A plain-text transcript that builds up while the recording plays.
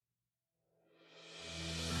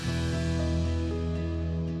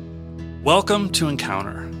Welcome to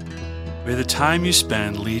Encounter. May the time you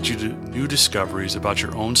spend lead you to new discoveries about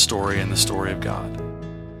your own story and the story of God.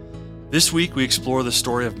 This week we explore the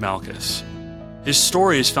story of Malchus. His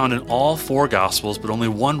story is found in all four Gospels, but only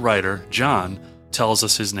one writer, John, tells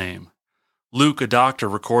us his name. Luke, a doctor,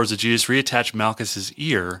 records that Jesus reattached Malchus's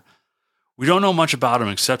ear. We don't know much about him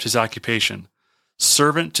except his occupation,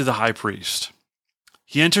 servant to the high priest.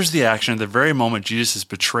 He enters the action at the very moment Jesus is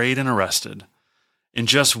betrayed and arrested. In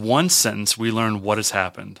just one sentence, we learn what has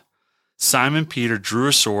happened. Simon Peter drew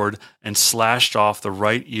a sword and slashed off the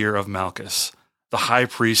right ear of Malchus, the high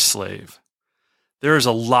priest's slave. There is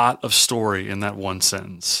a lot of story in that one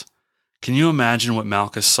sentence. Can you imagine what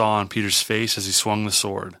Malchus saw on Peter's face as he swung the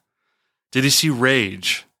sword? Did he see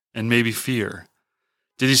rage and maybe fear?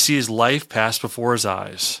 Did he see his life pass before his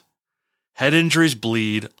eyes? Head injuries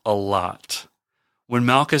bleed a lot. When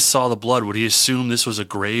Malchus saw the blood, would he assume this was a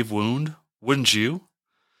grave wound? Wouldn't you?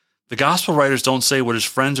 The gospel writers don't say what his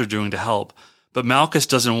friends are doing to help, but Malchus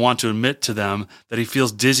doesn't want to admit to them that he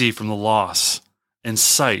feels dizzy from the loss and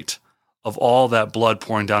sight of all that blood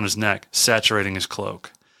pouring down his neck, saturating his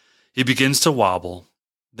cloak. He begins to wobble.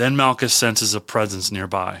 Then Malchus senses a presence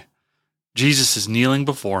nearby. Jesus is kneeling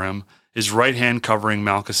before him, his right hand covering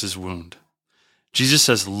Malchus's wound. Jesus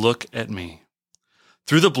says, "Look at me."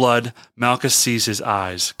 Through the blood, Malchus sees his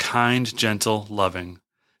eyes, kind, gentle, loving.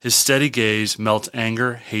 His steady gaze melts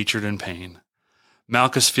anger, hatred, and pain.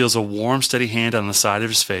 Malchus feels a warm, steady hand on the side of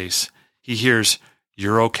his face. He hears,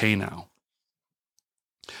 "You're okay now."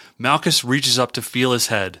 Malchus reaches up to feel his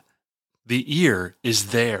head. The ear is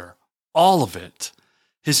there, all of it.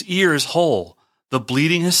 His ear is whole. The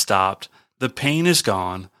bleeding has stopped. The pain is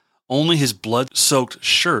gone. Only his blood-soaked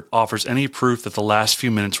shirt offers any proof that the last few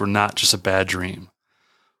minutes were not just a bad dream.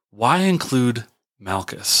 Why include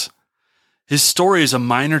Malchus? His story is a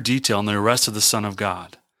minor detail in the arrest of the Son of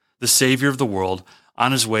God, the Savior of the world,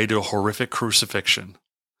 on his way to a horrific crucifixion.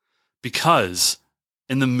 Because,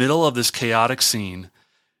 in the middle of this chaotic scene,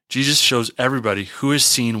 Jesus shows everybody who has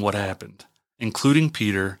seen what happened, including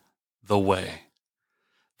Peter, the way.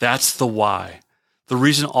 That's the why. The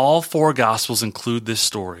reason all four Gospels include this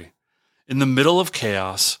story. In the middle of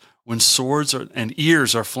chaos, when swords and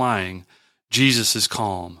ears are flying, Jesus is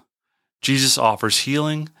calm. Jesus offers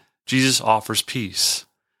healing. Jesus offers peace.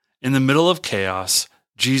 In the middle of chaos,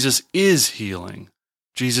 Jesus is healing.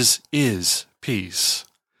 Jesus is peace.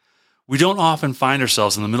 We don't often find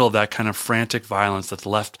ourselves in the middle of that kind of frantic violence that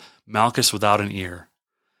left Malchus without an ear.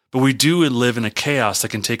 But we do live in a chaos that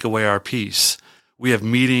can take away our peace. We have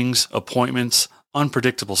meetings, appointments,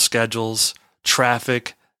 unpredictable schedules,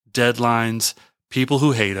 traffic, deadlines, people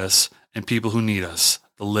who hate us, and people who need us.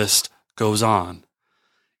 The list goes on.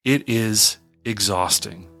 It is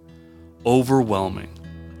exhausting. Overwhelming.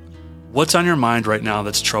 What's on your mind right now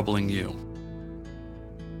that's troubling you?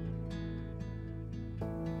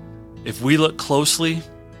 If we look closely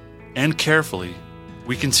and carefully,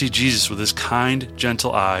 we can see Jesus with his kind,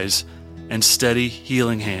 gentle eyes and steady,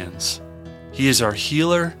 healing hands. He is our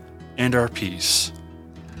healer and our peace.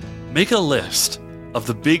 Make a list of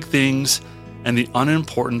the big things and the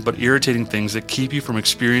unimportant but irritating things that keep you from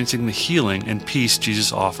experiencing the healing and peace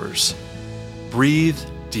Jesus offers. Breathe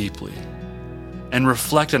deeply and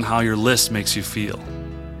reflect on how your list makes you feel.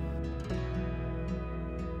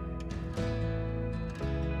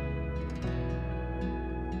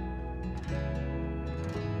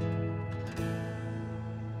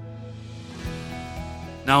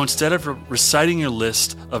 Now, instead of reciting your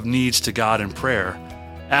list of needs to God in prayer,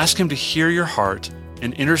 ask Him to hear your heart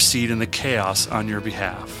and intercede in the chaos on your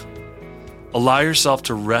behalf. Allow yourself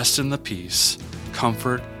to rest in the peace,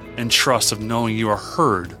 comfort, and trust of knowing you are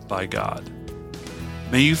heard by God.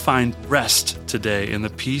 May you find rest today in the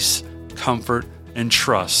peace, comfort, and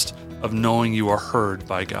trust of knowing you are heard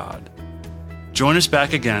by God. Join us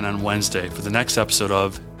back again on Wednesday for the next episode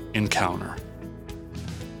of Encounter.